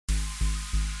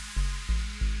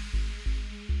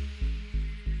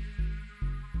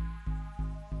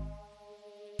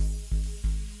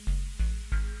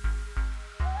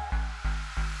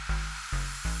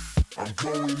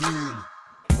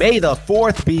May the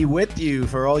 4th be with you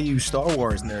for all you Star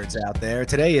Wars nerds out there.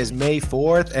 Today is May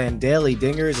 4th, and Daily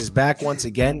Dingers is back once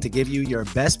again to give you your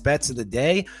best bets of the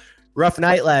day. Rough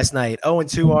night last night.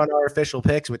 0-2 on our official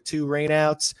picks with 2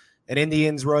 rainouts. An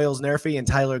Indians, Royals, Nerfy, and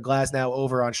Tyler Glasnow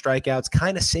over on strikeouts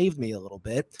kind of saved me a little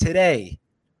bit. Today,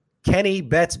 Kenny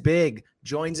Bets Big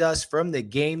joins us from the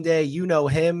game day. You know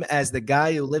him as the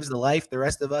guy who lives the life the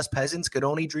rest of us peasants could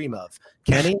only dream of.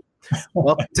 Kenny,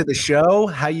 welcome to the show.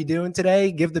 How you doing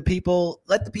today? Let the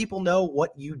people know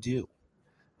what you do.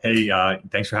 Hey,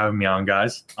 thanks for having me on,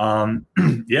 guys.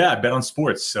 Yeah, I bet on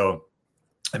sports. So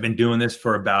I've been doing this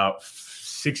for about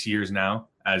 6 years now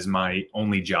as my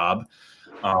only job.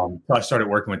 So I started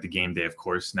working with the game day, of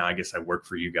course. Now I guess I work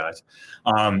for you guys.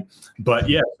 But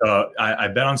yeah, I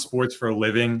bet on sports for a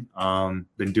living.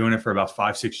 Been doing it for about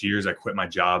 5-6 years. I quit my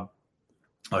job.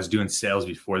 I was doing sales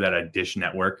before that at Dish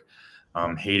Network.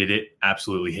 Hated it,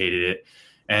 absolutely hated it.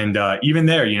 And even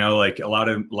there, you know, like a lot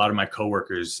of my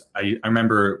coworkers, I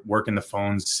remember working the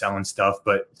phones, selling stuff,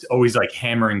 but it's always like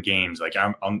hammering games. Like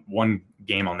I'm on one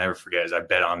game I'll never forget is I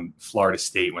bet on Florida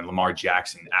State when Lamar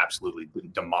Jackson absolutely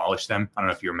demolished them. I don't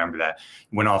know if you remember that.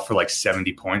 Went off for like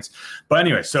 70 points. But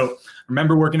anyway, so I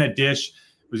remember working at Dish.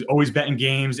 Was always betting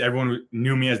games. Everyone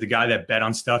knew me as the guy that bet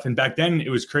on stuff. And back then it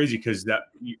was crazy because I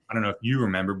don't know if you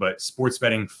remember, but sports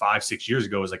betting 5-6 years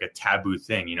ago was like a taboo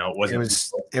thing. You know,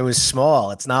 it was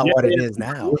small. It's not what it is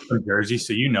now. From Jersey.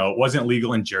 So, you know, it wasn't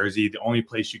legal in Jersey. The only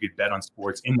place you could bet on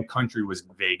sports in the country was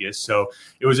Vegas. So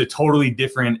it was a totally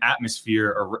different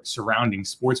atmosphere surrounding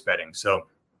sports betting. So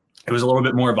it was a little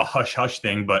bit more of a hush-hush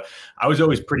thing, but I was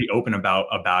always pretty open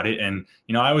about it. And,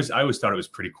 you know, I always thought it was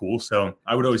pretty cool. So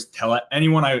I would always tell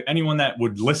anyone that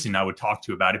would listen, I would talk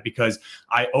to about it because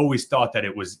I always thought that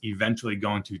it was eventually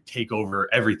going to take over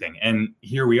everything. And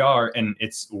here we are, and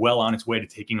it's well on its way to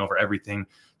taking over everything,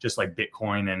 just like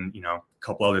Bitcoin and, you know, a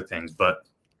couple other things. But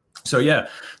so, yeah,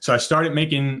 so I started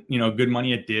making, you know, good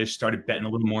money at Dish, started betting a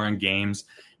little more on games.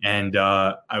 And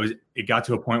it got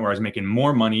to a point where I was making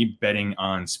more money betting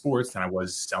on sports than I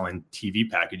was selling TV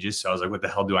packages. So I was like, what the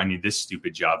hell do I need this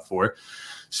stupid job for?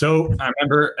 So I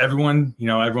remember everyone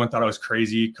thought I was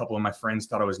crazy. A couple of my friends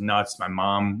thought I was nuts. My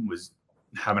mom was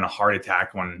having a heart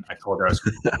attack when I told her I was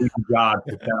doing a job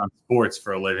to bet on sports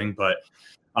for a living. But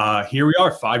here we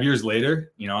are 5 years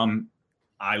later. You know,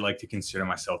 I like to consider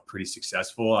myself pretty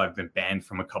successful. I've been banned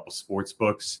from a couple sports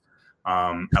books.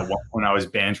 At one point I was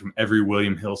banned from every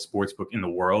William Hill sportsbook in the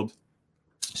world.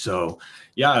 So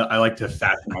yeah, I like to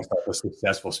fashion myself a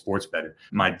successful sports bettor.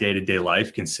 My day-to-day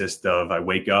life consists of I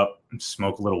wake up,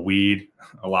 smoke a little weed,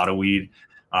 a lot of weed.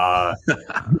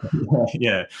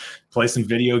 Yeah, play some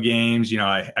video games. You know,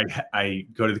 I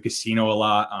go to the casino a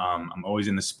lot. I'm always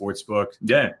in the sports book.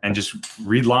 Yeah, and just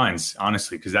read lines,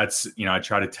 honestly, because that's, you know, I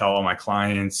try to tell all my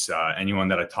clients, anyone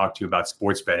that I talk to about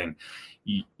sports betting,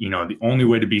 you know, the only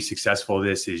way to be successful at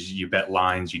this is you bet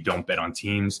lines, you don't bet on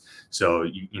teams. So,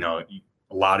 you know,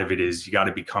 a lot of it is you got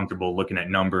to be comfortable looking at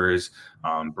numbers,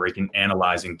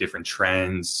 analyzing different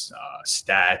trends,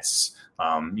 stats.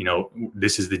 You know,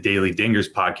 this is the Daily Dingers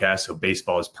podcast, so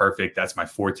baseball is perfect. That's my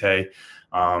forte.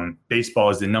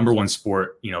 Baseball is the number one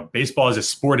sport. You know, baseball as a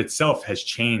sport itself has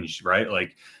changed, right?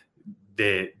 Like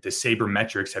the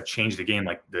sabermetrics have changed the game,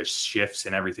 like the shifts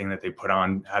and everything that they put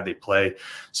on, how they play.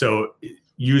 So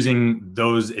using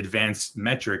those advanced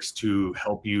metrics to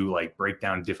help you like break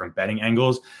down different betting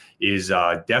angles is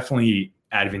definitely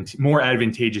more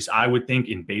advantageous, I would think,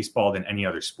 in baseball than any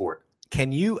other sport.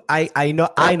 Can you, I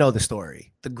know the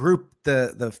story.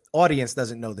 The audience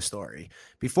doesn't know the story.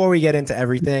 Before we get into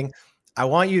everything, I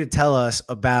want you to tell us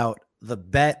about the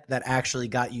bet that actually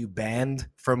got you banned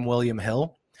from William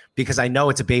Hill, because I know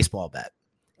it's a baseball bet.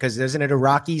 Because isn't it a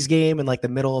Rockies game in like the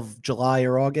middle of July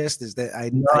or August? I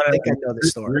think I know the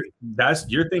story.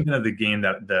 You're thinking of the game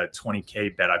that the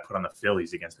 20K bet I put on the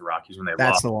Phillies against the Rockies when they lost.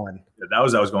 That's the one. I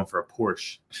was going for a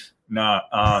Porsche. No,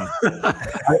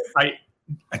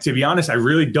 to be honest, I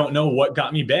really don't know what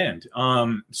got me banned.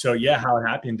 So yeah, how it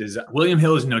happened is William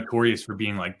Hill is notorious for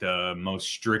being like the most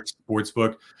strict sports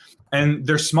book, and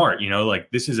they're smart. You know, like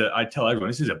I tell everyone,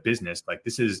 this is a business. Like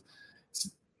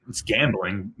it's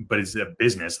gambling, but it's a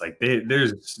business. Like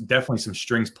there's definitely some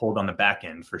strings pulled on the back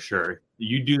end for sure.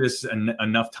 you do this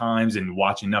enough times and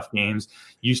watch enough games,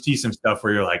 you see some stuff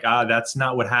where you're like, that's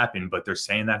not what happened, but they're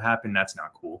saying that happened. That's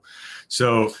not cool.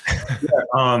 So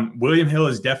William Hill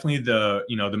is definitely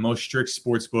the most strict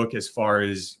sports book as far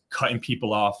as cutting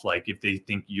people off. Like if they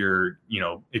think you're,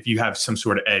 if you have some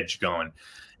sort of edge going.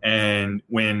 And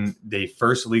when they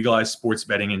first legalized sports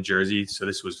betting in Jersey, so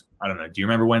this was, I don't know, do you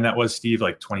remember when that was, Steve?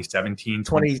 Like 2017?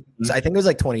 I think it was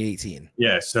like 2018.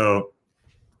 Yeah, so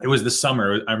it was the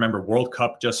summer. I remember World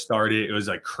Cup just started. It was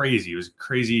like crazy. It was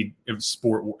crazy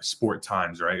sport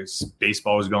times, right?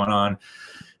 Baseball was going on.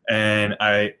 And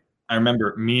I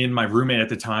remember me and my roommate at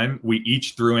the time, we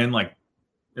each threw in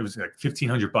it was like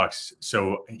 $1,500.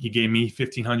 So he gave me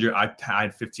 $1,500. I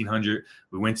had $1,500.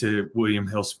 We went to William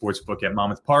Hill Sportsbook at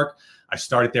Monmouth Park. I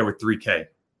started there with $3K.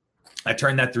 I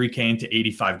turned that $3K into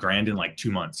 $85,000 in like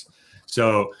 2 months.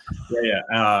 So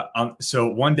so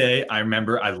one day I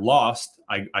remember I lost.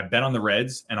 I bet on the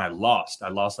Reds and I lost. I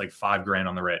lost like $5,000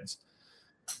 on the Reds.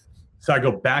 So I go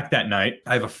back that night.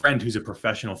 I have a friend who's a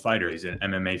professional fighter. He's an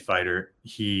MMA fighter.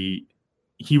 He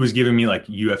was giving me like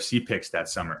UFC picks that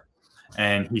summer.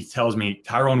 And he tells me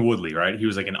Tyron Woodley, right? He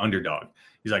was like an underdog.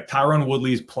 He's like, Tyron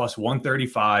Woodley's plus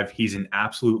 135. He's an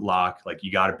absolute lock. Like,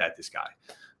 you got to bet this guy.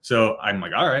 So I'm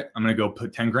like, all right, I'm going to go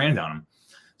put 10 grand on him.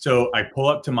 So I pull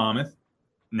up to Monmouth.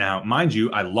 Now, mind you,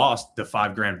 I lost the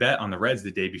 $5,000 bet on the Reds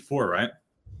the day before, right?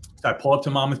 So I pull up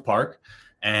to Monmouth Park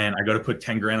and I go to put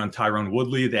 10 grand on Tyron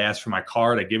Woodley. They ask for my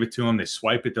card. I give it to them. They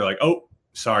swipe it. They're like, oh,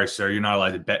 sorry, sir. You're not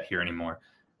allowed to bet here anymore.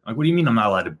 I'm like, what do you mean I'm not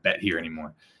allowed to bet here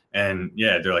anymore? And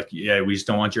they're like, yeah, we just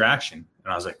don't want your action.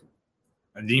 And I was like,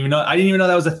 I didn't even know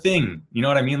that was a thing. You know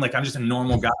what I mean? Like, I'm just a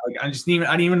normal guy. Like, I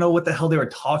didn't even know what the hell they were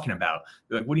talking about.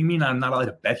 They're like, what do you mean I'm not allowed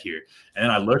to bet here? And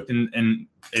then I looked and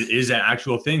it is an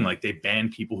actual thing. Like, they ban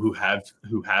people who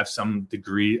have some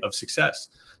degree of success.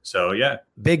 So yeah.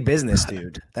 Big business,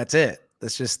 dude. That's it.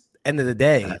 That's just end of the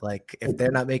day. Like, if they're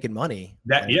not making money.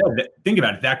 Think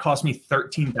about it. That cost me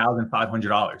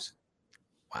 $13,500.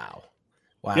 Wow.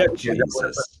 Yeah,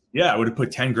 Jesus. I would have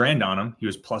put 10 grand on him. He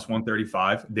was plus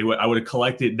 135. I would have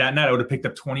collected that night. I would have picked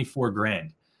up 24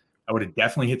 grand. I would have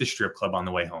definitely hit the strip club on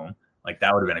the way home. Like,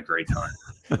 that would have been a great time.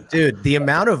 Dude, the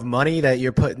amount of money that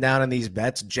you're putting down on these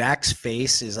bets, Jack's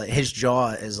face is like, his jaw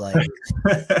is like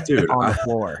dude, on the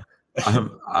floor.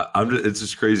 It's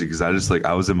just crazy because I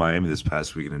was in Miami this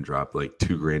past weekend and dropped like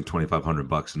 $2,000,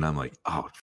 $2,500, and I'm like, oh,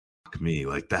 fuck me,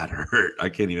 like that hurt. I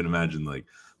can't even imagine like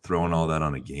throwing all that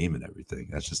on a game and everything.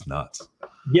 That's just nuts.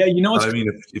 Yeah, you know, I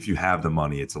mean, if you have the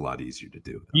money, it's a lot easier to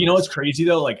do. You know, it's crazy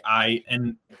though. Like,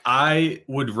 I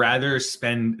would rather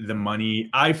spend the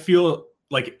money. I feel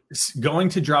like going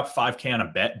to drop $5K on a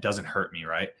bet doesn't hurt me,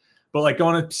 right? But like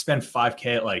going to spend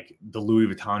 $5K at like the Louis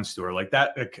Vuitton store, like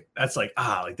that's like,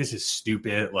 like this is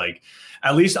stupid. Like,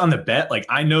 at least on the bet, like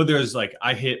I know there's like,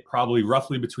 I hit probably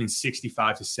roughly between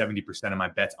 65 to 70% of my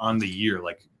bets on the year,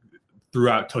 like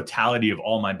throughout totality of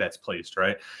all my bets placed,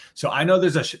 right? So I know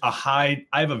there's I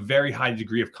have a very high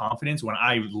degree of confidence when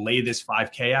I lay this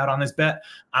 5K out on this bet,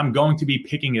 I'm going to be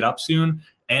picking it up soon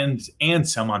and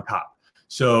some on top.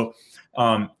 So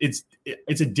it's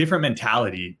a different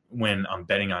mentality when I'm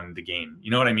betting on the game.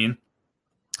 You know what I mean?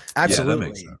 Absolutely. Yeah, that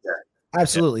makes sense.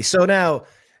 Absolutely. Yeah. So now,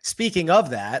 speaking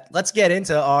of that, let's get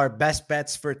into our best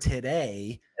bets for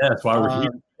today. Yeah, that's why we're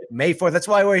here. May 4th. That's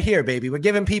why we're here, baby. We're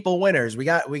giving people winners. We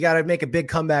got to make a big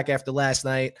comeback after last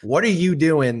night. What are you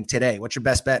doing today? What's your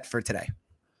best bet for today?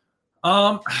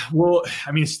 Well,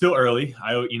 I mean, it's still early.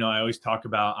 I always talk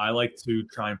about, I like to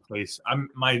try and place,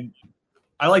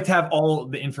 I like to have all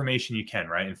the information you can,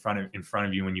 right, in front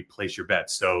of you when you place your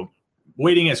bets. So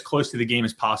waiting as close to the game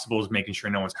as possible is making sure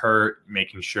no one's hurt,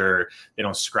 making sure they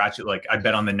don't scratch it. Like I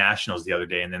bet on the Nationals the other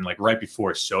day, and then like right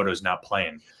before Soto's not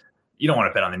playing. You don't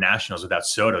want to bet on the Nationals without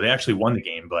Soto. They actually won the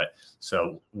game, but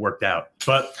so worked out.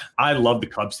 But I love the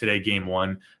Cubs today, game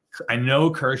 1. I know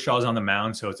Kershaw's on the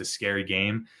mound, so it's a scary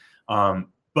game.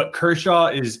 But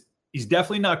Kershaw he's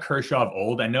definitely not Kershaw of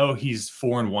old. I know he's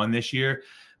 4-1 this year.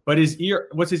 But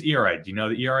what's his ERA? Do you know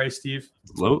the ERA, Steve?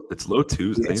 It's low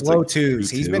twos. It's low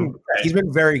twos. He's been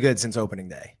very good since opening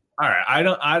day. All right.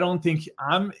 I don't think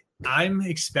I'm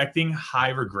expecting high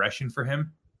regression for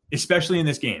him, especially in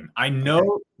this game. I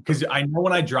know because I know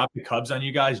when I drop the Cubs on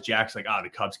you guys, Jack's like, the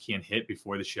Cubs can't hit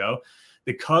before the show.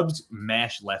 The Cubs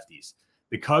mash lefties.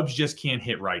 The Cubs just can't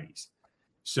hit righties.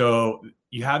 So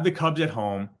you have the Cubs at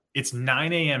home. It's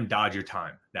 9 a.m. Dodger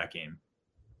time, that game,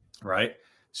 right?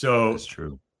 So that's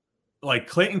true. Like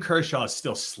Clayton Kershaw is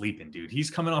still sleeping, dude.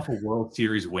 He's coming off a World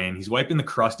Series win. He's wiping the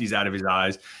crusties out of his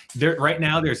eyes. Right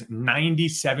now, there's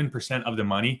 97% of the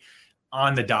money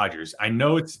on the Dodgers. I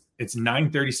know it's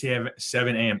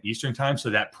 9:37 a.m. Eastern time, so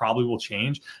that probably will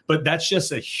change. But that's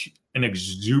just an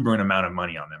exuberant amount of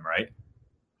money on them, right?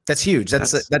 That's huge.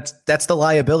 That's the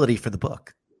liability for the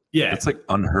book. Yeah, it's like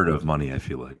unheard of money, I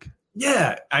feel like.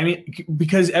 Yeah, I mean,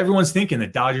 because everyone's thinking the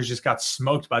Dodgers just got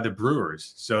smoked by the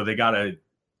Brewers, so they gotta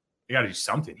do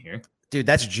something here. Dude,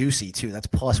 that's juicy too. That's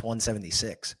plus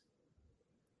 176.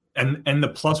 And the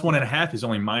plus 1.5 is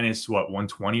only minus what,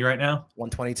 120 right now?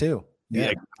 122.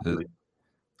 Yeah.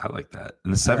 I like that.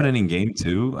 In the 7-inning game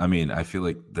too, I mean, I feel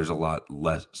like there's a lot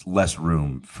less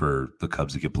room for the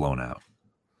Cubs to get blown out.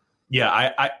 Yeah,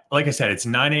 I like I said, it's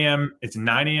 9 a.m. It's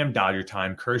 9 a.m. Dodger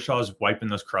time. Kershaw's wiping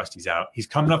those crusties out. He's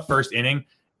coming up first inning,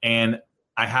 and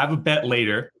I have a bet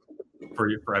later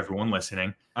for everyone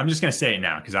listening. I'm just gonna say it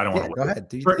now because I don't want to. Go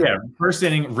ahead. First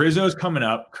inning, Rizzo's coming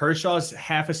up. Kershaw's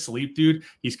half asleep, dude.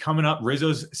 He's coming up.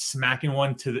 Rizzo's smacking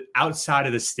one to the outside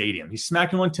of the stadium. He's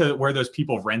smacking one to where those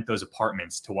people rent those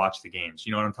apartments to watch the games.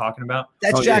 You know what I'm talking about?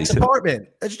 That's Jack's apartment.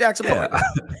 That's Jack's apartment.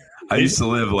 I used to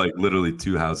live like literally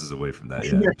 2 houses away from that.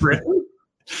 Yeah.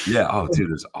 Yeah. Oh,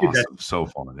 dude, it's awesome. So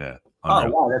fun. Yeah. Oh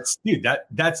wow,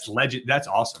 that's legend. That's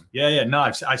awesome. Yeah. No,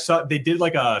 I saw they did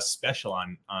like a special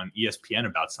on ESPN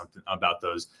about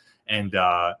those, and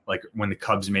like when the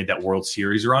Cubs made that World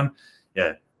Series run.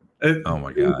 Yeah. Oh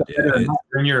my God.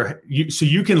 Yeah. So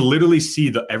you can literally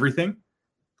see everything.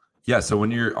 Yeah. So when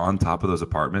you're on top of those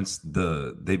apartments,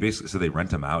 they rent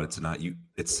them out. It's not you.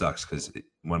 It sucks because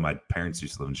when my parents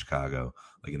used to live in Chicago,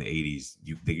 like in the 80s,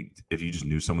 if you just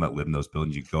knew someone that lived in those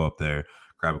buildings, you go up there,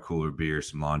 grab a cooler beer,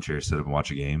 some lawn chairs, sit up and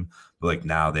watch a game. But like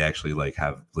now they actually like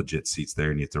have legit seats there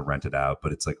and you have to rent it out,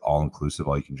 but it's like all inclusive,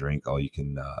 all you can drink, all you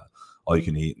can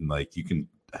eat. And like, you can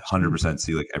 100%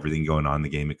 see like everything going on in the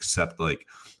game, except like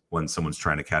when someone's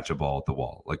trying to catch a ball at the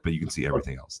wall, like, but you can see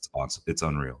everything else. It's awesome. It's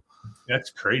unreal.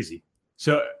 That's crazy.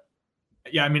 So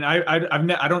yeah, I mean,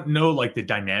 I don't know like the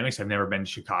dynamics. I've never been to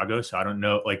Chicago, so I don't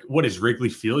know like what is Wrigley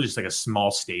Field, just like a small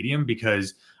stadium,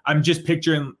 because I'm just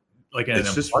picturing like an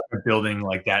apartment building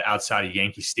like that outside of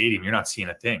Yankee Stadium. You're not seeing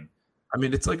a thing. I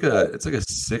mean, it's like a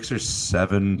 6 or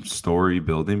 7 story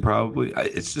building probably.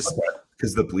 It's just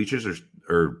because the bleachers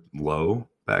are low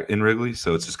back in Wrigley,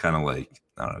 so it's just kind of like,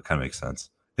 I don't know, it kind of makes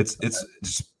sense.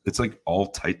 It's like all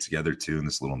tight together too in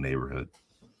this little neighborhood.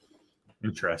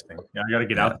 Interesting. Yeah, I got to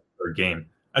get out for a game.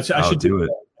 I should do it.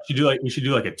 We should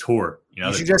do like a tour. You know,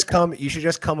 you should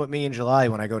just come with me in July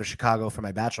when I go to Chicago for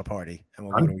my bachelor party, and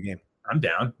we'll go to a game. I'm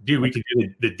down, dude. We could do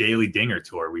the Daily Dinger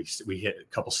tour. We hit a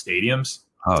couple stadiums.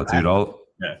 Oh, dude,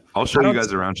 I'll show you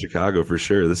guys around Chicago for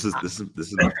sure. This is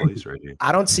my place right here.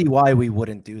 I don't see why we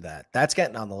wouldn't do that. That's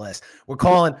getting on the list. We're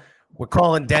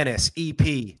calling Dennis,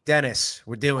 EP, Dennis.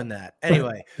 We're doing that.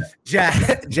 Anyway,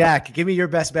 Jack, give me your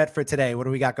best bet for today. What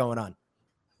do we got going on?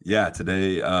 Yeah,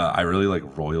 today I really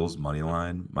like Royals money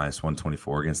line minus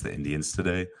 124 against the Indians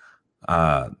today.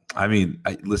 I mean,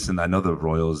 I know the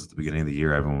Royals at the beginning of the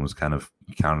year, everyone was kind of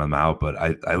counting them out, but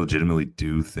I legitimately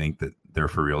do think that they're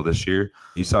for real this year.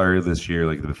 You saw earlier this year,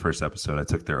 like the first episode, I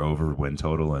took their over win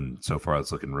total, and so far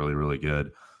it's looking really, really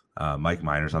good. Mike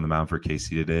Minor's on the mound for KC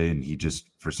today, and he just,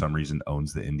 for some reason,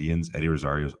 owns the Indians. Eddie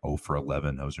Rosario's 0 for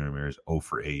 11. Jose Ramirez 0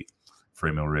 for 8.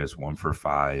 Franmil Reyes 1 for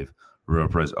 5. Ruel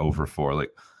Perez 0 for 4.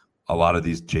 Like, a lot of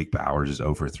these, Jake Bowers is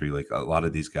 0 for 3. Like, a lot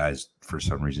of these guys, for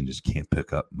some reason, just can't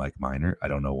pick up Mike Minor. I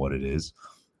don't know what it is,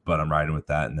 but I'm riding with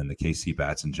that. And then the KC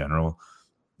bats in general,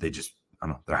 I don't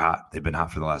know, they're hot. They've been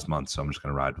hot for the last month, so I'm just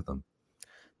going to ride with them.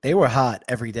 They were hot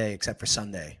every day except for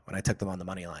Sunday when I took them on the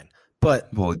money line.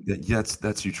 But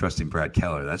that's you trusting Brad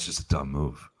Keller. That's just a dumb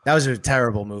move. That was a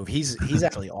terrible move. He's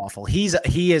actually awful.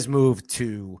 He has moved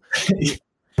to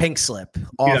pink slip.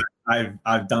 Yeah,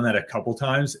 I've done that a couple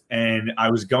times, and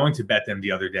I was going to bet them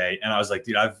the other day, and I was like,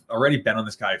 dude, I've already bet on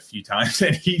this guy a few times,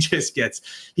 and he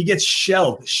gets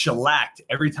shellacked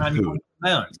every time he comes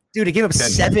around. Dude, he gave up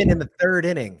 7 in the 3rd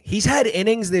inning. He's had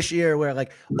innings this year where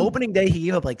like opening day he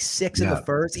gave up like 6 in the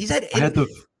first. He's had I had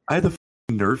the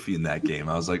Nerfy in that game.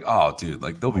 I was like, oh, dude,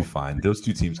 like they'll be fine. Those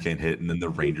two teams can't hit, and then the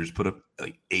Rangers put up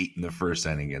like 8 in the first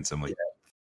inning against him. Like,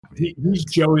 he's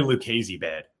Joey Lucchesi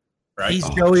bad. Right? He's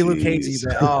Joey Lucchesi.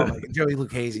 Oh, Joey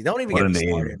Lucchesi. Don't even get me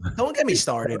started. Don't get me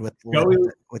started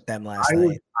with them last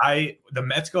night. The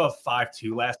Mets go up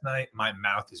 5-2 last night. My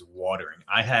mouth is watering.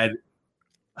 I had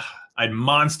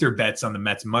monster bets on the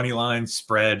Mets money line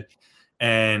spread,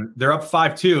 and they're up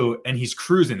 5-2, and he's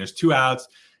cruising. There's 2 outs.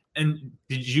 And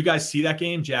did you guys see that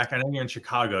game, Jack? I know you're in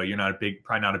Chicago. You're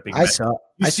probably not a big. I saw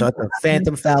the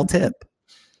phantom foul tip.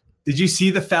 Did you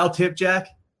see the foul tip, Jack?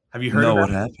 Have you heard? No, what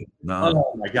happened? No.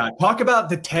 Oh my God! Talk about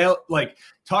the tale. Like,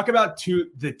 talk about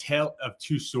the tale of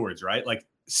 2 swords, right? Like,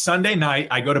 Sunday night,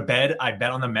 I go to bed. I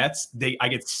bet on the Mets. I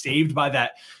get saved by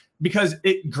that because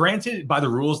granted by the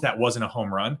rules that wasn't a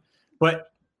home run,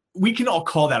 but we can all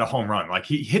call that a home run. Like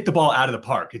he hit the ball out of the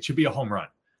park. It should be a home run.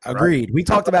 Agreed. Right? We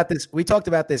talked about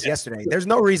this yesterday. There's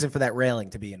no reason for that railing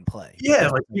to be in play. Yeah,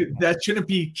 like that shouldn't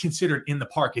be considered in the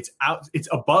park. It's out. It's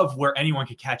above where anyone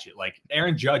could catch it. Like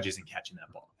Aaron Judge isn't catching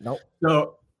that ball. Nope.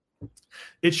 So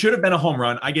it should have been a home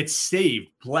run. I get saved,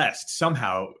 blessed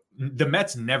somehow. The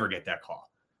Mets never get that call.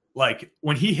 Like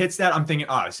when he hits that, I'm thinking,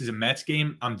 this is a Mets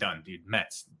game. I'm done, dude.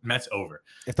 Mets over.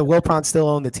 If the Wilpons still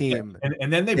own the team,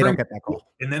 and then they don't get that call.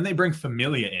 And then they bring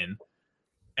Familia in,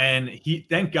 and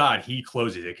thank God he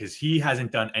closes it because he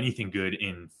hasn't done anything good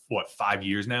in 5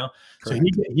 years now. Correct.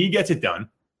 So he gets it done.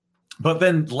 But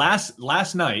then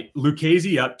last night,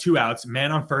 Lucchesi up 2 outs,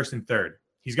 man on first and third.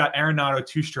 He's got Arenado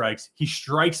 2 strikes. He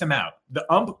strikes him out. The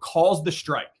ump calls the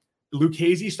strike.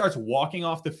 Lucchesi starts walking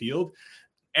off the field.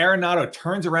 Arenado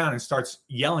turns around and starts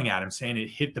yelling at him, saying it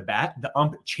hit the bat. The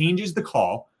ump changes the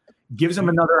call, gives him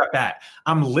another at bat.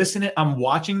 I'm listening. I'm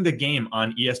watching the game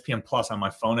on ESPN Plus on my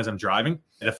phone as I'm driving.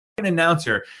 The fucking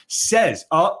announcer says,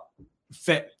 I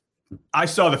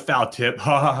saw the foul tip.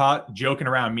 Ha ha ha. Joking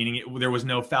around, meaning there was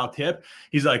no foul tip.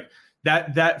 He's like,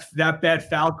 that bad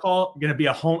foul call going to be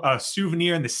a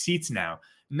souvenir in the seats now.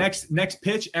 Next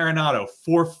pitch, Arenado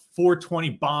 420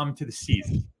 bomb to the seats.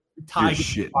 Tie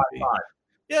 5-5.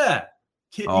 Yeah.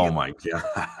 Oh my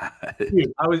God.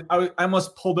 Dude, I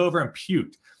almost pulled over and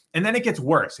puked. And then it gets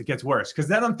worse. Because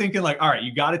then I'm thinking like, all right,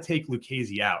 you got to take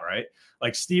Lucchesi out, right?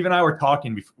 Like Steve and I were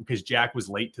talking because Jack was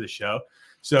late to the show.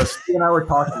 So Steve and I were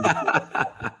talking.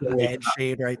 Bad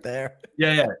shade right there.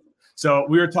 Yeah. So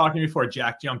we were talking before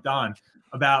Jack jumped on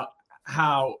about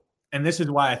how, and this is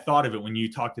why I thought of it when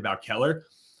you talked about Keller,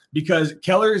 because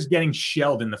Keller is getting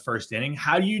shelled in the first inning.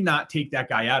 How do you not take that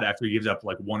guy out after he gives up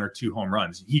like 1 or 2 home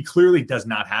runs? He clearly does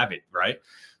not have it, right?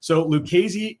 So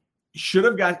Lucchesi should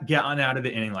have gotten out of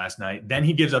the inning last night. Then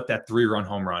he gives up that 3-run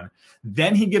home run.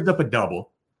 Then he gives up a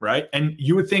double, right? And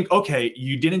you would think, okay,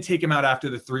 you didn't take him out after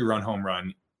the 3-run home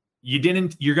run. You're going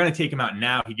to take him out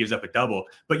now. He gives up a double,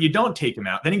 but you don't take him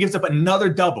out. Then he gives up another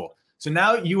double. So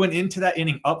now you went into that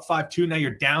inning up 5-2. Now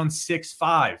you're down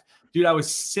 6-5. Dude, I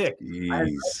was sick.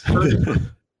 I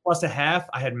had plus a half.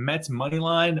 I had Mets money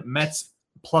line, Mets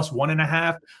plus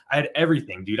 1.5. I had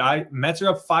everything, dude. Mets are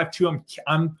up 5-2.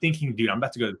 I'm thinking, dude, I'm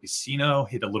about to go to the casino,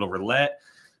 hit a little roulette.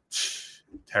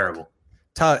 Terrible.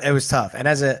 Tough. It was tough. And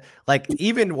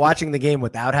even watching the game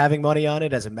without having money on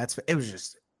it as a Mets fan, it was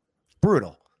just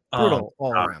brutal. Brutal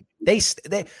all around. They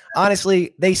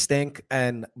honestly stink,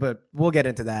 but we'll get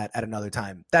into that at another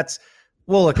time.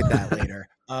 We'll look at that later.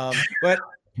 But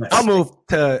I'll move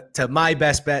to my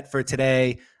best bet for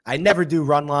today. I never do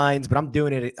run lines, but I'm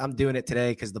doing it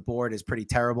today because the board is pretty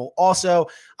terrible. Also,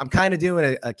 I'm kind of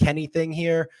doing a Kenny thing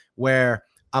here where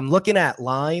I'm looking at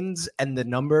lines and the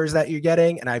numbers that you're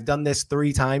getting, and I've done this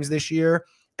 3 times this year,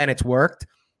 and it's worked.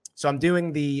 So I'm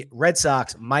doing the Red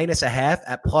Sox -0.5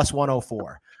 at plus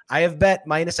 104. I have bet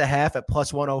 -0.5 at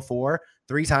plus 104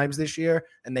 3 times this year,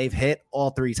 and they've hit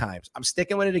all 3 times. I'm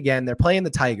sticking with it again. They're playing the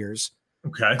Tigers.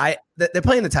 Okay. They're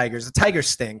playing the Tigers. The Tigers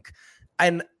stink.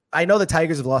 And I know the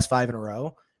Tigers have lost 5 in a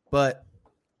row, but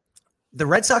the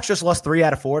Red Sox just lost 3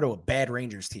 out of 4 to a bad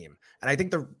Rangers team. And I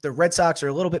think the Red Sox are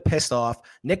a little bit pissed off.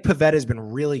 Nick Pivetta has been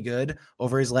really good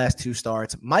over his last 2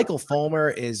 starts. Michael Fulmer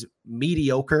is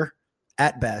mediocre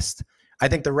at best. I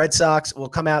think the Red Sox will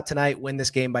come out tonight, win this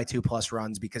game by 2+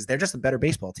 runs because they're just a better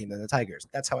baseball team than the Tigers.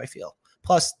 That's how I feel.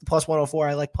 Plus 104,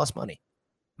 I like plus money.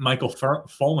 Michael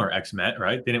Fulmer, ex-Met,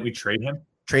 right? Didn't we trade him?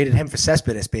 Traded him for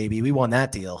Cespedes, baby. We won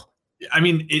that deal. I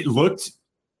mean, it looked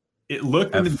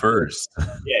at first.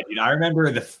 Yeah, dude. I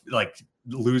remember the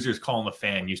losers calling the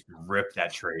fan used to rip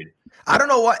that trade. I don't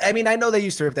know what. I mean, I know they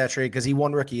used to rip that trade because he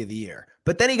won Rookie of the Year,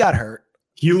 but then he got hurt.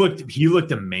 He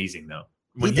looked amazing though.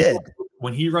 He did.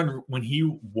 When he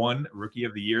won Rookie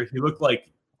of the Year, he looked like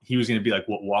he was going to be like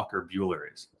what Walker Buehler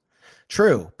is.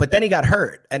 True, but then he got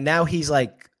hurt, and now he's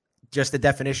like just the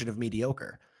definition of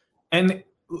mediocre. And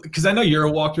because I know you're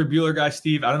a Walker Buehler guy,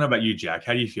 Steve. I don't know about you, Jack.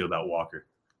 How do you feel about Walker?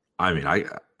 I mean,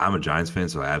 I'm a Giants fan,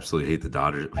 so I absolutely hate the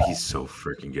Dodgers. He's so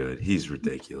freaking good. He's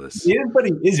ridiculous. Yeah, but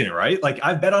he isn't, right? Like,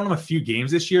 I've bet on him a few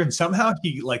games this year, and somehow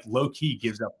he, low-key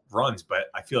gives up runs, but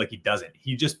I feel like he doesn't.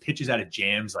 He just pitches out of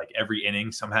jams, every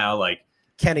inning somehow,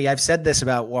 Kenny, I've said this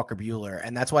about Walker Buehler,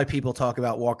 and that's why people talk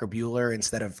about Walker Buehler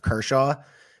instead of Kershaw.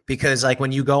 Because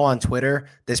when you go on Twitter,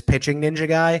 this pitching ninja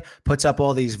guy puts up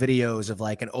all these videos of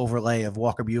an overlay of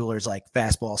Walker Buehler's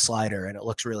fastball slider, and it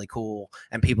looks really cool,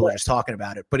 and people are just talking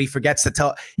about it. But he forgets to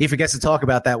talk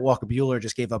about that Walker Buehler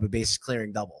just gave up a bases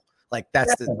clearing double. Like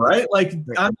that's right. Like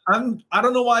I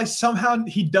don't know why somehow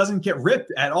he doesn't get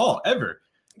ripped at all ever.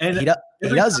 And he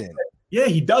doesn't. Yeah,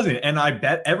 he doesn't. And I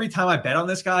bet every time I bet on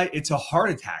this guy, it's a heart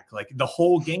attack. Like the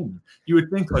whole game, you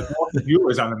would think like the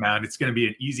viewers on the mound, it's going to be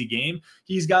an easy game.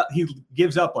 He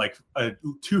gives up like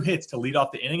 2 hits to lead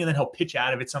off the inning, and then he'll pitch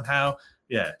out of it somehow.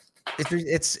 Yeah,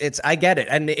 it's I get it,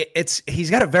 and he's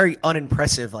got a very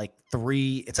unimpressive like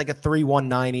 3. It's like a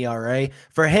 3.19 ERA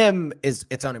for him.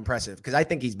 It's unimpressive because I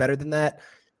think he's better than that.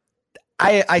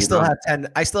 I still have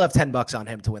 $10 on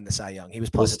him to win the Cy Young. He was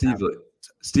plus.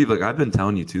 Steve, like I've been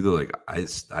telling you too, though, like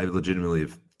I legitimately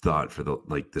have thought for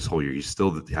this whole year,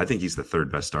 I think he's the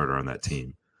 3rd best starter on that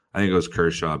team. I think it goes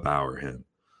Kershaw, Bauer, him.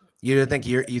 You think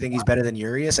he's better than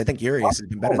Urias? I think Urias has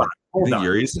been better. You think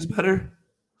Urias is better?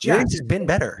 Urias has been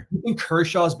better. You think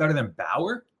Kershaw is better than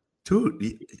Bauer?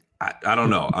 Dude, I don't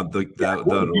know. I'm like that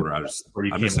order.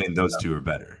 I'm just saying those two are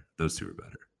better. Those two are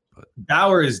better. But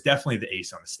Bauer is definitely the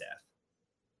ace on the staff.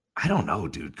 I don't know,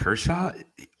 dude. Kershaw.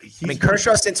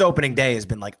 Kershaw since opening day has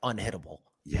been like unhittable.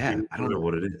 Yeah, I don't know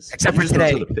what it is. Except for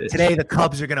today. Today the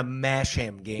Cubs are gonna mash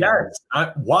him. Yes,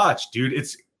 watch, dude.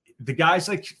 It's the guy's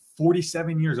like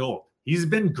 47 years old. He's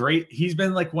been great. He's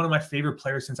been like one of my favorite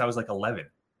players since I was like 11.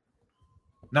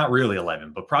 Not really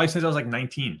 11, but probably since I was like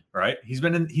 19. Right? He's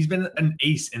been an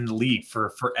ace in the league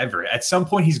for forever. At some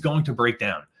point, he's going to break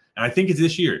down, and I think it's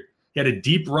this year. He had a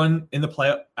deep run in the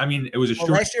playoff. I mean, it was a short.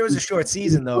 Last year was a short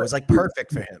season, though. It was like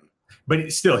perfect for him.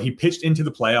 But still, he pitched into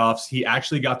the playoffs. He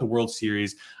actually got the World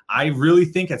Series. I really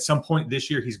think at some point this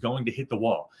year he's going to hit the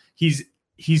wall. He's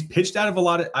pitched out of a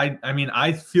lot of. I mean,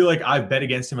 I feel like I've bet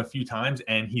against him a few times,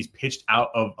 and he's pitched out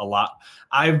of a lot.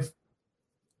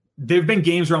 There've been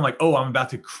games where I'm like, oh, I'm about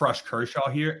to crush Kershaw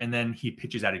here, and then he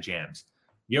pitches out of jams.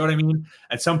 You know what I mean?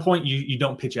 At some point, you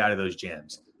don't pitch out of those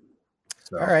jams.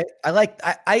 So. All right.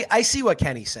 I see what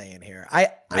Kenny's saying here. I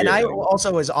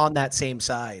also was on that same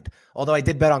side, although I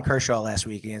did bet on Kershaw last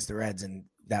week against the Reds and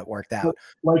that worked out.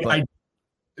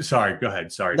 Sorry, go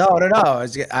ahead. Sorry. No.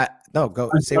 Go.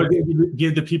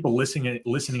 Give the people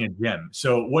listening a gem.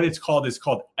 So what it's called is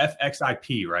called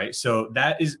FXIP, right? So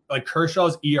that is like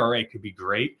Kershaw's ERA could be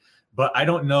great, but I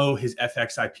don't know his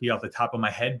FXIP off the top of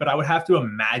my head, but I would have to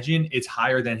imagine it's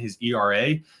higher than his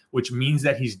ERA, which means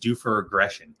that he's due for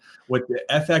regression. What the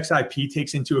FXIP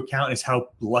takes into account is how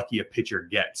lucky a pitcher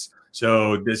gets.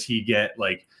 So does he get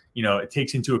it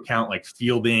takes into account like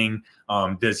fielding.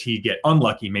 Does he get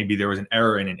unlucky? Maybe there was an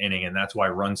error in an inning and that's why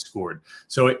runs scored.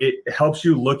 So it helps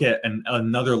you look at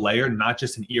another layer, not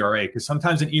just an ERA, because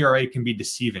sometimes an ERA can be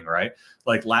deceiving, right?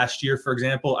 Like last year, for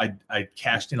example, I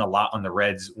cashed in a lot on the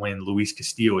Reds when Luis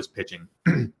Castillo was pitching.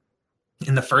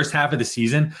 In the first half of the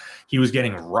season, he was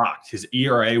getting rocked. His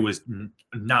ERA was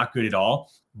not good at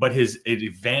all, but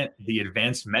the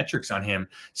advanced metrics on him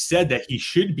said that he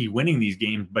should be winning these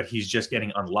games, but he's just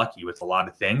getting unlucky with a lot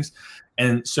of things.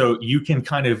 And so you can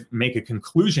kind of make a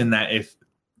conclusion that if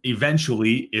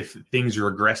things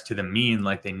regress to the mean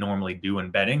like they normally do in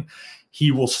betting,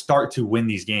 he will start to win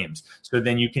these games. So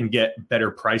then you can get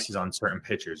better prices on certain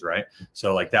pitchers, right?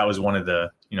 So like that was one of the,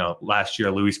 last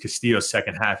year, Luis Castillo's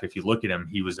second half, if you look at him,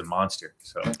 he was a monster.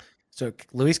 So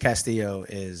Luis Castillo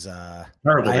is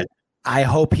terrible. I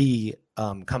hope he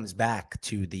comes back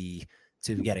to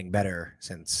getting better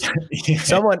since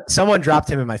someone dropped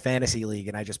him in my fantasy league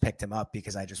and I just picked him up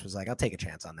because I just was like, I'll take a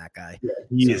chance on that guy. Yeah,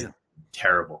 he is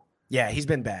terrible. Yeah, he's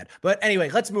been bad. But anyway,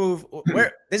 let's move.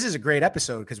 This is a great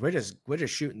episode because we're just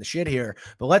shooting the shit here.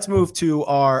 But let's move to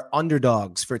our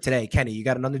underdogs for today. Kenny, you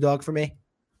got an underdog for me?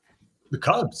 The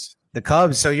Cubs. The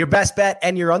Cubs. So your best bet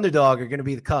and your underdog are going to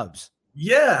be the Cubs.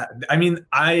 Yeah.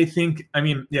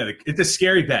 It's a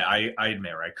scary bet. I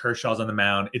admit, right? Kershaw's on the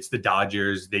mound. It's the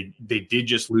Dodgers. They did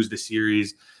just lose the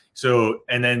series. So,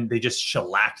 and then they just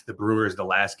shellacked the Brewers the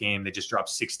last game. They just dropped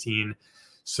 16.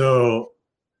 So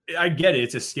I get it.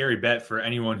 It's a scary bet for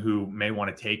anyone who may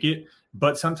want to take it,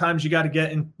 but sometimes you got to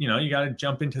get in, you got to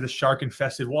jump into the shark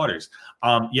infested waters.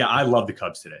 I love the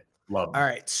Cubs today. Love them. All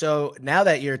right. So now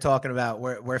that you're talking about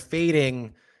we're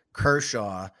fading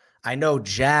Kershaw, I know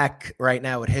Jack right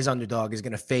now with his underdog is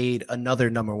going to fade another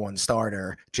number one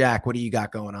starter. Jack, what do you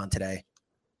got going on today?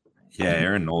 Yeah,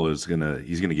 Aaron Nola he's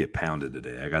gonna get pounded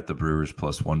today. I got the Brewers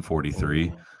plus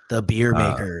 143. The beer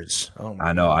makers.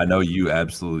 I know you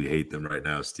absolutely hate them right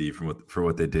now, Steve, for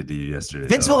what they did to you yesterday.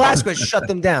 Vince Velasquez shut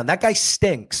them down. That guy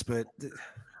stinks, but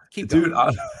keep going.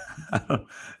 Dude,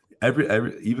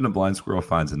 every even a blind squirrel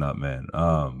finds a nut, man.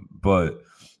 But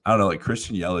I don't know, like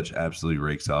Christian Yelich absolutely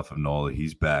rakes off of Nola.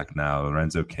 He's back now.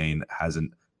 Lorenzo Cain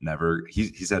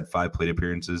he's had 5 plate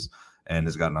appearances and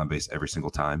has gotten on base every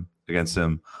single time against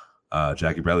him.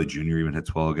 Jackie Bradley Jr. even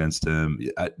hits well against him.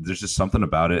 There's just something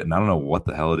about it, and I don't know what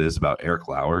the hell it is about Eric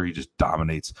Lauer. He just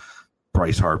dominates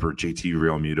Bryce Harper, JT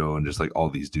Realmuto, and just like all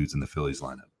these dudes in the Phillies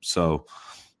lineup. So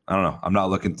I don't know. I'm not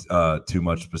looking too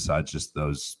much besides just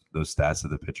those stats that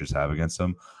the pitchers have against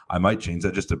them. I might change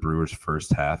that just to Brewers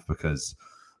first half because,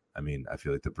 I mean, I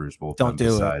feel like the Brewers both don't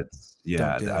do it.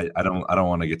 Yeah, I don't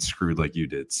want to get screwed like you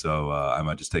did. So I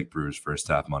might just take Brewers first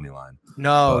half money line.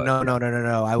 No.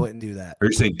 I wouldn't do that. Are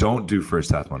you saying don't do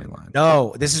first half money line?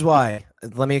 No, this is why.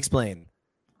 Let me explain.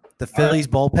 The Phillies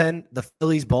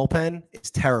bullpen is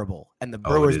terrible, and the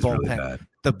Brewers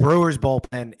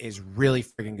bullpen is really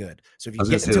freaking good. So if you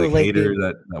get into a late game,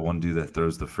 that one dude that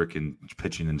throws the freaking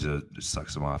pitching into just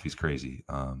sucks him off. He's crazy.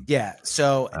 Yeah,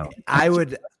 so I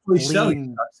would sucks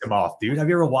him off, dude. Have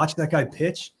you ever watched that guy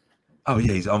pitch? Oh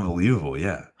yeah, he's unbelievable.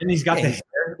 Yeah, and he's got the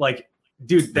hair, like,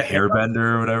 dude, the hair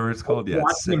bender or whatever it's called. Yeah,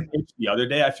 watching him pitch the other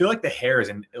day, I feel like the hair is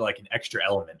an extra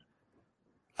element.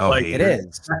 Oh, like it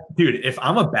is, dude. If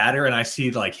I'm a batter and I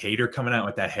see like Hader coming out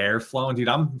with that hair flowing, dude,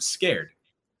 I'm scared.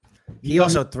 He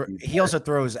also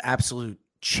throws absolute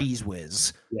cheese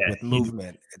whiz with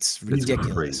movement. It's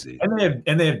ridiculous. Crazy.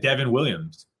 And they have Devin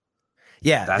Williams.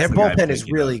 Yeah, their bullpen is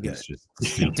really good,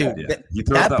 dude.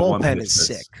 That bullpen is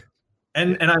sick.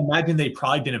 And I imagine they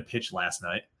probably didn't pitch last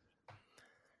night.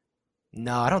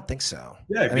 No, I don't think so.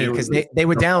 Yeah, I mean, because they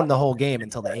were down the whole game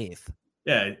until the 8th.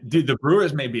 Yeah, dude, the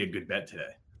Brewers may be a good bet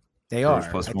today. They are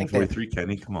plus 143.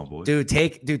 Kenny, come on, boy. Dude,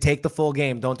 take the full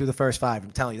game. Don't do the first 5.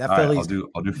 I'm telling you that Phillies. Right,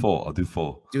 I'll do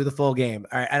full. Do the full game.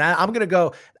 All right, and I'm gonna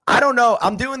go. I don't know.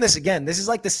 I'm doing this again. This is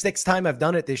like the 6th time I've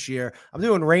done it this year. I'm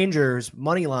doing Rangers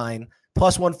money line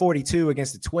plus 142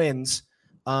 against the Twins.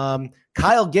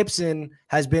 Kyle Gibson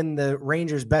has been the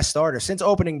Rangers' best starter since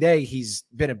opening day. He's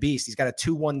been a beast. He's got a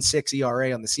 2.16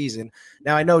 ERA on the season.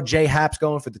 Now I know Jay Happ's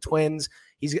going for the Twins.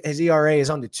 His ERA is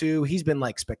under 2. He's been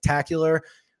like spectacular.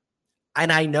 And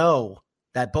I know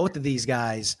that both of these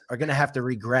guys are going to have to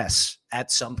regress at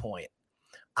some point.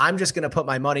 I'm just going to put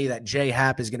my money that Jay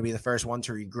Happ is going to be the first one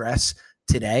to regress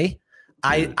today.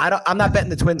 I'm not betting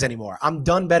the Twins anymore. I'm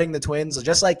done betting the Twins.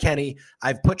 Just like Kenny,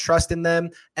 I've put trust in them.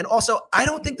 And also, I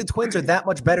don't think the Twins are that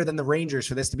much better than the Rangers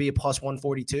for this to be a plus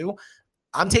 142.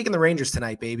 I'm taking the Rangers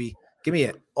tonight, baby. Give me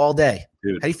it all day.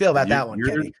 Dude, how do you feel about that one,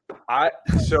 Kenny?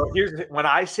 So here's when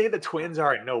I say the Twins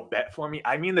are a no bet for me,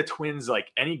 I mean the Twins,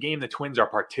 like any game the Twins are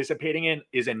participating in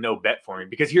is a no bet for me.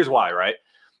 Because here's why, right?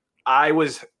 I'm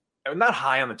not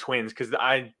high on the Twins because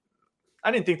I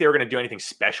didn't think they were going to do anything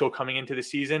special coming into the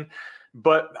season,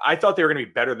 but I thought they were going to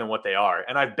be better than what they are.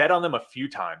 And I've bet on them a few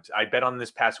times. I bet on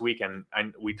this past weekend,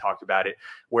 and we talked about it,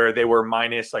 where they were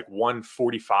minus like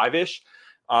 145-ish.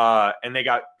 And they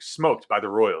got smoked by the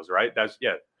Royals, right?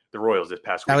 The Royals this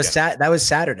past weekend. That was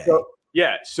Saturday.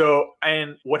 So,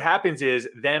 and what happens is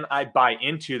then I buy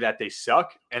into that they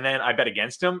suck, and then I bet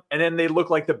against them, and then they look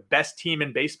like the best team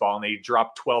in baseball, and they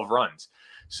drop 12 runs.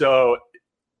 So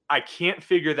I can't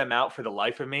figure them out for the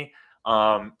life of me.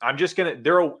 I'm just gonna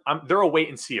they're a wait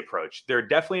and see approach. They're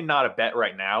definitely not a bet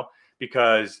right now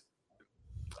because,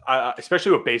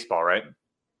 especially with baseball, right?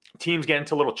 Teams get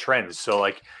into little trends. So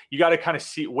like you got to kind of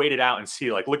wait it out and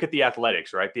see, like, look at the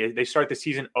Athletics, right? They start the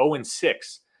season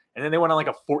 0-6 and then they went on like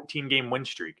a 14-game win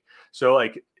streak. So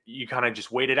like you kind of just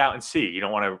wait it out and see. You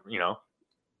don't want to,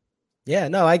 Yeah,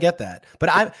 no, I get that.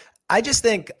 But I just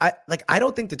think I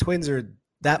don't think the Twins are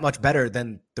that much better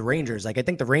than the Rangers. Like I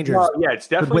think the Rangers it's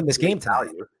definitely win this game tonight.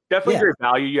 Definitely great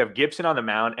value. You have Gibson on the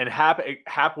mound, and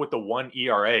Happ with the 1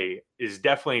 ERA is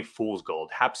definitely fool's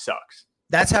gold. Happ sucks.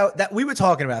 That's how we were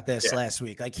talking about this last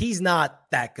week. Like he's not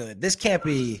that good. This can't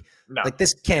be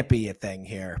this can't be a thing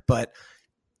here. But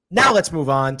now let's move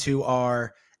on to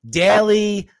our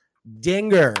daily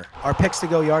dinger, our picks to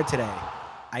go yard today.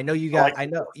 I know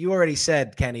you already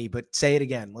said, Kenny, but say it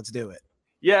again. Let's do it.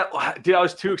 Yeah, dude, I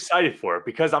was too excited for it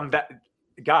because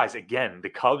guys, again, the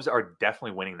Cubs are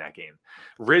definitely winning that game.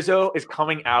 Rizzo is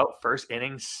coming out first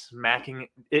inning, smacking.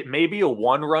 It may be a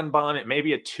 1-run bomb. It may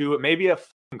be a 2. It may be a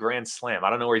grand slam. I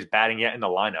don't know where he's batting yet in the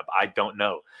lineup. I don't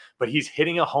know, but he's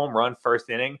hitting a home run first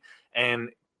inning, and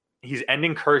he's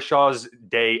ending Kershaw's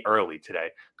day early today.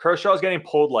 Kershaw's getting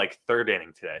pulled like 3rd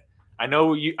inning today. I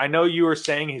know you were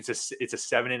saying it's a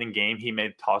 7-inning game. He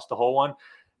may toss the whole one.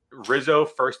 Rizzo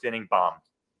first inning bomb.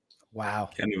 Wow.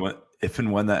 Kenny, if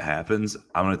and when that happens,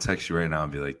 I'm gonna text you right now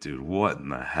and be like, dude, what in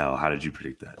the hell? How did you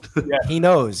predict that? Yeah. He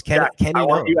knows. Kenny I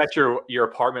want you at your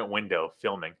apartment window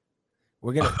filming.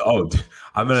 We're gonna.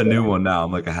 I'm in a new one now.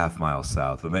 I'm like a half mile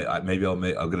south. Maybe I'll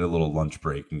get a little lunch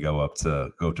break and go up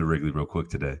to Wrigley real quick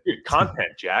today. Dude, content,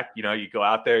 Jack. You go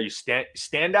out there, you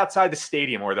stand outside the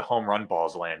stadium where the home run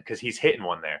balls land because he's hitting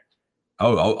one there.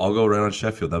 Oh, I'll go right on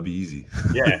Sheffield. That'll be easy.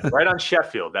 Yeah, right on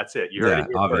Sheffield. That's it. You heard Yeah, it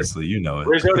here obviously, you know it.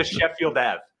 first. Rizzo to Sheffield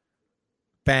Ave.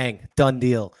 Bang, done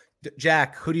deal.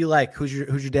 Jack, who do you like? Who's your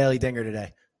daily dinger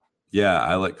today? Yeah,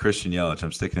 I like Christian Yelich.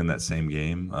 I'm sticking in that same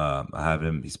game. I have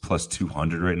him. He's plus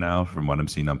 200 right now from what I'm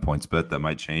seeing on PointsBet. That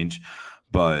might change.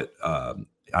 But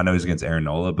I know he's against Aaron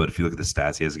Nola, but if you look at the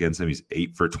stats he has against him, he's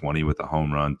 8 for 20 with a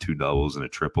home run, 2 doubles, and a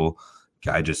triple.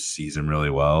 Guy just sees him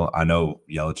really well. I know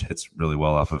Yelich hits really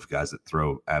well off of guys that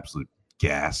throw absolute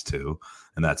gas too,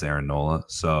 and that's Aaron Nola.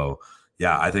 So,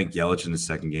 yeah, I think Yelich in his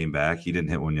second game back, he didn't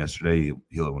hit one yesterday.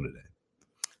 He'll hit one today.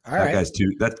 All right.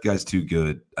 That guy's too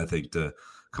good, I think, to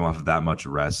come off of that much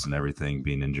rest and everything,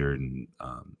 being injured, and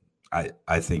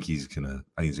I think he's gonna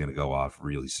go off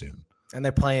really soon. And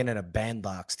they're playing in a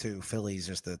bandbox too. Philly's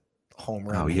just a home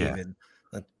run. Oh, yeah. haven.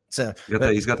 So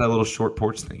He's got that little short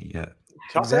porch thing. Yeah.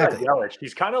 Talk Exactly. about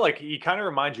Yelich. He kind of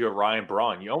reminds you of Ryan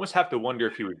Braun. You almost have to wonder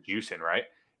if he was juicing, right?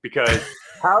 Because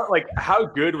how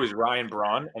good was Ryan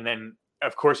Braun? And then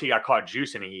of course he got caught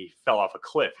juicing and he fell off a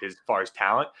cliff as far as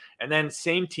talent. And then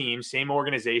same team, same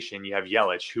organization, you have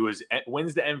Yelich, who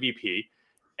wins the MVP,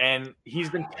 and he's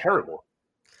been terrible.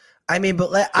 I mean,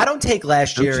 but I don't take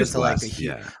last year Just into last- like a huge.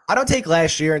 yeah. I don't take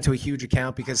last year into a huge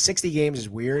account because 60 games is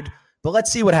weird. But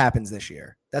let's see what happens this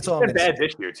year. That's all I'm He's been going to bad say.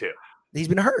 this year too. He's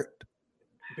been hurt.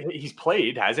 He's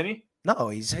played, hasn't he? No,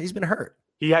 he's been hurt.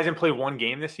 He hasn't played one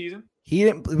game this season. He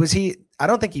didn't. Was he? I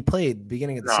don't think he played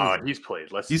beginning of the No, season. he's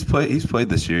played. He's played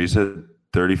this year. He's had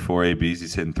 34 ABs.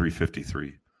 He's hitting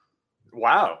 353.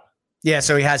 Wow. Yeah,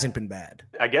 so he hasn't been bad.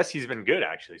 I guess he's been good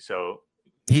actually. So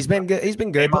He's been good. He's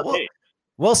been good, shame but on me.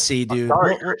 we'll see, I'm dude.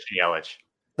 sorry, Christian Yelich.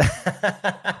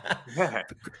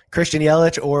 Christian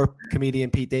Yelich or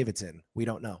comedian Pete Davidson. We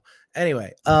don't know.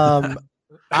 Anyway,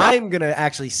 I'm going to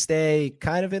actually stay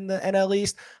kind of in the NL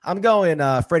East. I'm going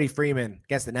Freddie Freeman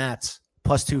against the Nats,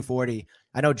 plus 240.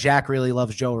 I know Jack really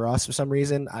loves Joe Ross for some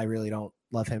reason. I really don't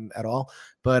love him at all.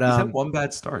 But He's had one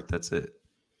bad start. That's it.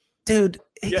 dude,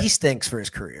 Yeah. he stinks for his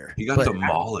career. He got But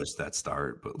demolished that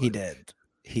start, but He did.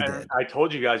 He And did. I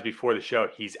told you guys before the show,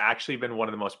 he's actually been one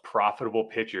of the most profitable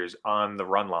pitchers on the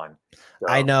run line. So,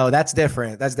 I know that's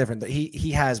different. That's different.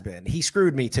 He has been. He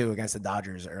screwed me too against the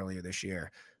Dodgers earlier this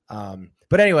year.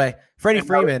 But anyway, Freddie And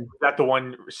Freeman. Was that the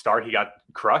one start he got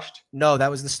crushed? No, that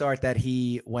was the start that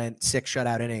he went 6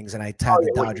 shutout innings, and I had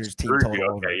the yeah, Dodgers team screwed total you.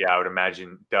 over. Okay, yeah, I would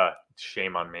imagine. Duh,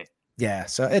 shame on me. Yeah,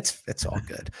 so it's all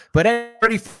good. But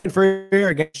Freddie Freeman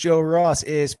against Joe Ross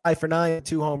is 5 for 9,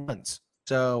 2 home runs.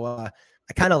 So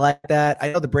I kind of like that.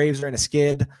 I know the Braves are in a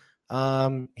skid.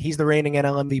 He's the reigning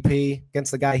NL MVP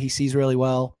against the guy he sees really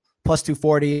well. Plus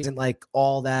 240 isn't like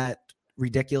all that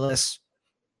ridiculous.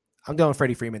 I'm going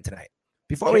Freddie Freeman tonight.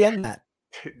 Before we end that,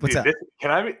 what's up?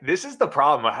 This is the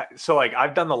problem. So like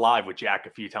I've done the live with Jack a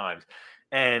few times,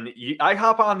 and I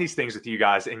hop on these things with you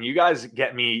guys, and you guys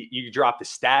get me. You drop the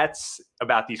stats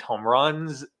about these home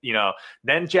runs,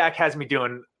 Then Jack has me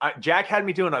doing. Jack had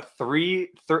me doing a three.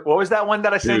 What was that one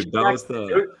that I sent? Dude, you, that Jack? was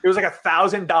the It was like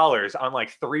 $1,000 on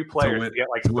like 3 players to get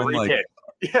like 3 hits.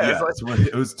 Yeah,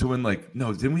 it was to win like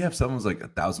no, didn't we have someone was like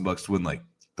 $1,000 to win like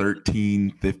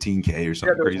 13, 15K or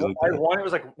something crazy like that? It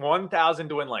was like 1,000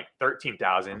 to win like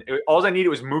 13,000. All I needed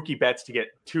was Mookie Betts to get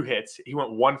 2 hits. He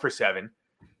went 1 for 7.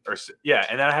 And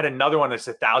then I had another one that's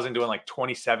 1,000 doing like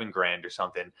 27 grand or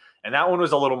something. And that one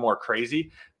was a little more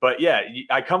crazy. But yeah,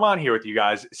 I come on here with you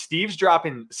guys. Steve's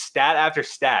dropping stat after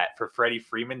stat for Freddie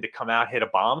Freeman to come out, hit a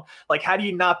bomb. Like, how do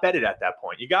you not bet it at that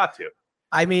point? You got to.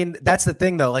 I mean, that's the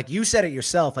thing though. Like you said it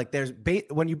yourself. Like there's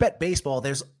when you bet baseball,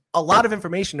 there's a lot of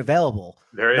information available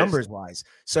There is. numbers wise.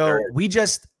 So we're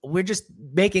just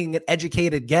making an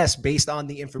educated guess based on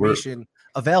the information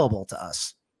available to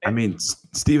us. I mean,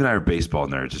 Steve and I are baseball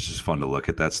nerds. It's just fun to look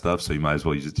at that stuff, so you might as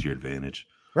well use it to your advantage.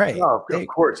 Right. Oh, of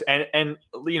course. And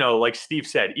like Steve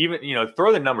said, even,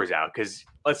 throw the numbers out because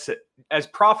let's say, as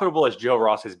profitable as Joe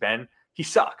Ross has been, he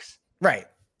sucks. Right.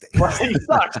 He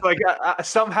sucks. Like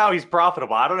somehow he's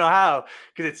profitable. I don't know how,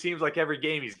 because it seems like every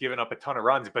game he's giving up a ton of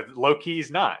runs, but low key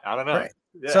he's not. I don't know. Right.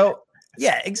 Yeah. So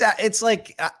yeah, exactly. It's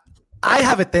like I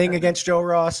have a thing against Joe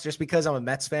Ross just because I'm a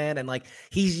Mets fan, and like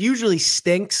he usually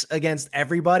stinks against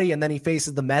everybody, and then he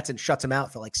faces the Mets and shuts them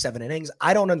out for like 7 innings.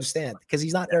 I don't understand because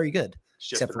he's not very good. It's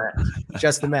just Except the for Mets.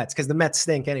 just the Mets, because the Mets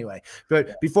stink anyway.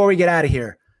 But before we get out of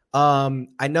here,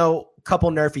 I know a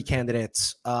couple Nerfy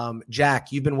candidates.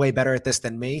 Jack, you've been way better at this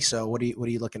than me. So what are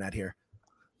you looking at here?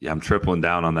 Yeah, I'm tripling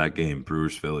down on that game,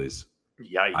 Brewers Phillies.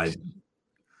 Yikes.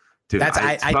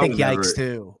 I think yikes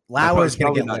too. Lauer's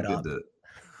gonna get lit up.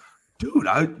 Dude,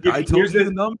 I told you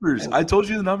the numbers. I told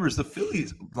you the numbers. The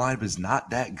Phillies lineup is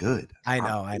not that good. I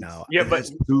know. Yeah, It but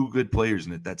has 2 good players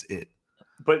in it. That's it.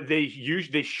 but they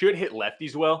should hit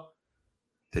lefties well.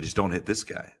 They just don't hit this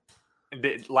guy.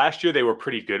 Last year they were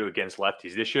pretty good against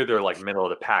lefties. This year they're like middle of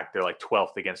the pack. They're like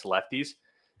 12th against lefties.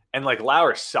 And like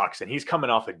Lauer sucks, and he's coming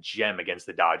off a gem against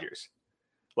the Dodgers.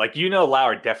 Like,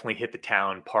 Lauer definitely hit the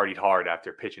town, partied hard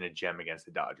after pitching a gem against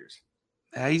the Dodgers.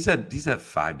 Yeah, he's had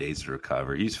 5 days to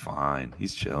recover. He's fine.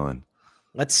 He's chilling.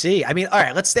 Let's see. I mean, all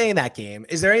right, let's stay in that game.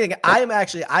 Is there anything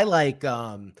I like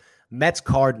Mets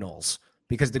Cardinals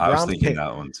because I was thinking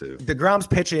that one too. DeGrom's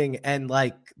pitching, and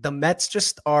like the Mets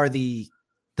just are the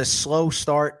slow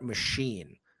start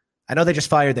machine. I know they just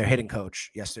fired their hitting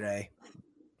coach yesterday.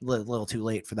 Little too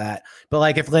late for that. But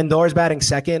like if Lindor's batting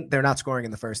second, they're not scoring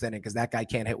in the first inning because that guy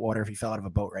can't hit water if he fell out of a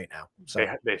boat right now. So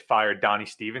they fired Donnie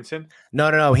Stevenson.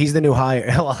 No. He's the new hire.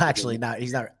 Well, actually, not.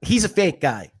 He's not. He's a fake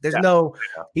guy. There's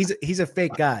he's a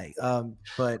fake guy.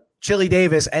 But Chili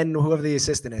Davis and whoever the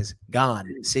assistant is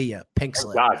gone. See ya. Pink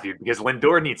slip. God, dude, because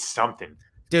Lindor needs something.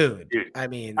 Dude. I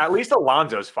mean, at least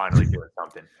Alonso's finally doing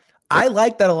something. I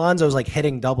like that Alonso's like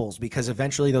hitting doubles because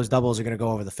eventually those doubles are going to go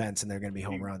over the fence and they're going to be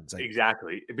home runs. Like,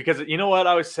 exactly. Because you know what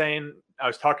I was saying? I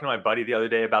was talking to my buddy the other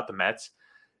day about the Mets.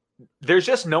 There's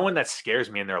just no one that scares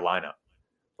me in their lineup.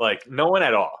 Like no one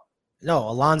at all. No,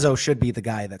 Alonso should be the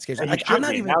guy that scares me. Like, I'm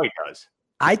not even. Now he does.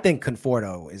 I think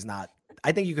Conforto is not.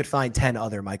 I think you could find 10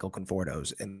 other Michael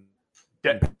Confortos in.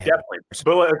 Definitely.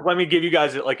 But let me give you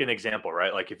guys like an example,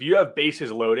 right? Like if you have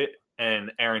bases loaded and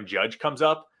Aaron Judge comes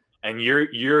up, and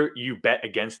you bet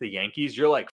against the Yankees, you're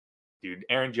like, dude,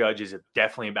 Aaron Judge is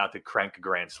definitely about to crank a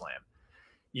grand slam.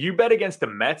 You bet against the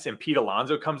Mets and Pete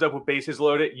Alonso comes up with bases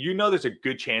loaded, there's a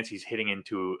good chance he's hitting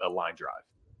into a line drive,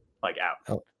 like out.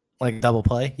 Oh, like double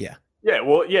play? Yeah. Yeah,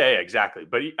 well, yeah, exactly.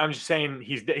 But I'm just saying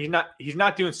he's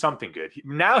not doing something good.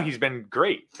 Now he's been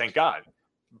great, thank God.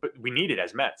 But we need it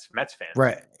as Mets fans.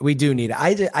 Right. We do need it.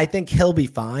 I think he'll be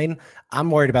fine. I'm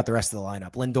worried about the rest of the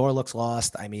lineup. Lindor looks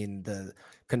lost. I mean, the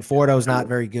Conforto's not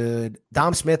very good.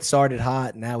 Dom Smith started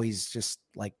hot. And now he's just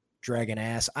like dragging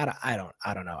ass. I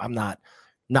don't know. I'm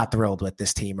not thrilled with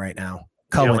this team right now.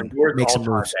 Cohen makes some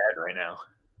moves right now.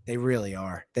 They really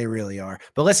are.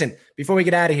 But listen, before we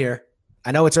get out of here,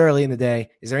 I know it's early in the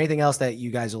day. Is there anything else that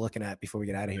you guys are looking at before we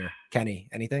get out of here? Kenny,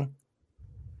 anything?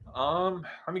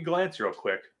 Let me glance real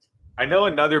quick. I know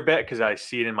another bet because I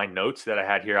see it in my notes that I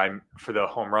had here. I'm for the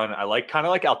home run. I like kind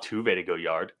of like Altuve to go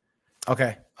yard.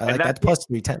 Okay, I like that plus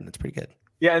 310. That's pretty good.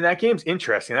 Yeah, and that game's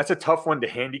interesting. That's a tough one to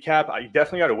handicap. I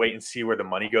definitely got to wait and see where the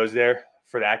money goes there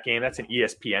for that game. That's an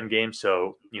ESPN game,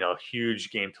 so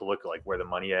huge game to look like where the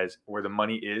money is, where the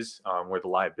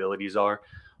liabilities are.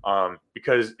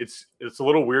 Because it's a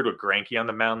little weird with Greinke on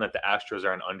the mound that the Astros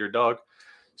are an underdog.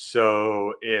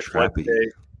 So if let's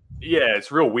say. Yeah,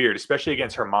 it's real weird, especially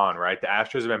against Herman, right? The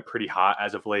Astros have been pretty hot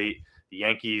as of late. The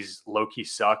Yankees low-key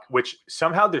suck, which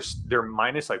somehow they're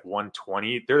minus like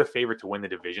 120. They're the favorite to win the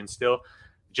division still.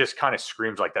 Just kind of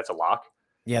screams like that's a lock.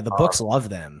 Yeah, the books love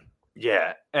them.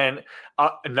 Yeah, and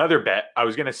another bet, I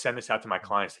was going to send this out to my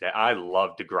clients today. I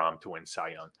love DeGrom to win Cy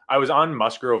Young. I was on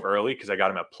Musgrove early because I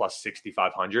got him at plus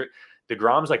 6,500.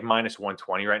 DeGrom's like minus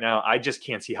 120 right now. I just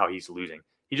can't see how he's losing.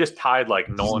 He just tied like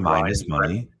Nolan Ryan. Minus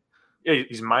money? Yeah,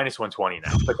 he's minus 120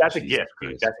 now, but that's a gift.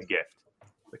 Dude. That's a gift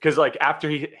because like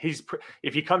after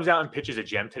if he comes out and pitches a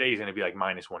gem today, he's going to be like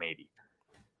minus 180.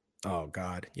 Oh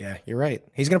God, yeah, you're right.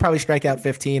 He's going to probably strike out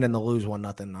 15 and they'll lose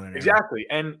 1-0 on it. Exactly,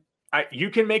 and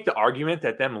you can make the argument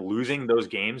that them losing those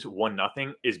games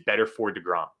 1-0 is better for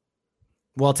DeGrom.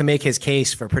 Well, to make his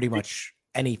case for pretty much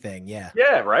anything, yeah.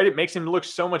 Yeah, right. It makes him look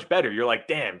so much better. You're like,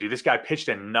 damn, dude, this guy pitched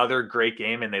another great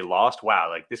game and they lost. Wow,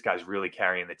 like this guy's really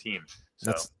carrying the team.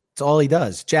 So. That's all he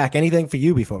does. Jack, anything for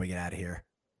you before we get out of here?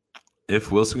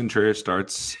 If Wilson Contreras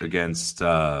starts against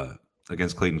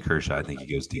Clayton Kershaw, I think he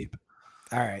goes deep.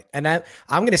 All right. And I'm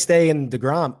going to stay in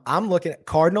DeGrom. I'm looking at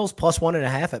Cardinals plus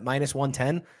 1.5 at minus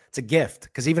 110. It's a gift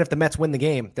because even if the Mets win the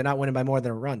game, they're not winning by more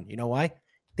than a run. You know why?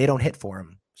 They don't hit for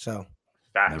him. So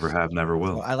never have, never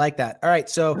will. So I like that. All right.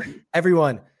 So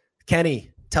everyone,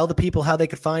 Kenny, tell the people how they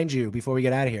could find you before we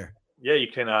get out of here. Yeah, you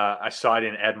can. I saw I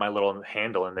didn't add my little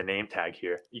handle in the name tag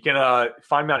here. You can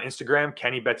find me on Instagram,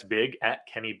 KennyBetsBig at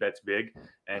KennyBetsBig,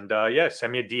 and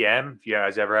send me a DM if you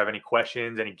guys ever have any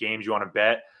questions, any games you want to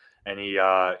bet, any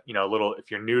if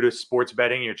you're new to sports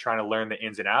betting, you're trying to learn the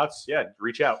ins and outs. Yeah,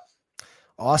 reach out.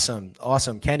 Awesome,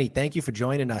 Kenny. Thank you for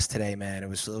joining us today, man. It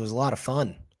was a lot of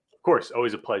fun. Of course,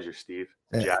 always a pleasure, Steve.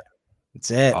 Jack.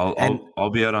 That's it. I'll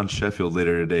be out on Sheffield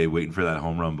later today, waiting for that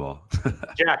home run ball.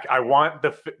 Jack,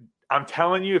 I'm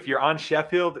telling you, if you're on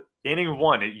Sheffield, inning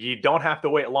 1, you don't have to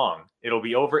wait long. It'll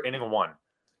be over inning 1.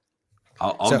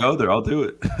 I'll go there. I'll do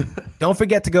it. Don't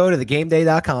forget to go to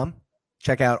thegameday.com.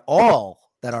 Check out all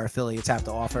that our affiliates have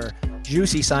to offer.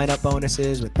 Juicy sign-up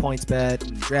bonuses with PointsBet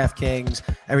and DraftKings,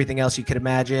 everything else you could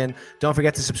imagine. Don't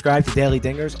forget to subscribe to Daily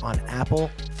Dingers on Apple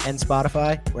and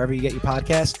Spotify, wherever you get your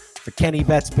podcasts. For Kenny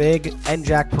Betts Big and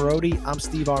Jack Perotti, I'm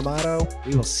Steve Armato.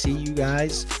 We will see you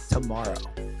guys tomorrow.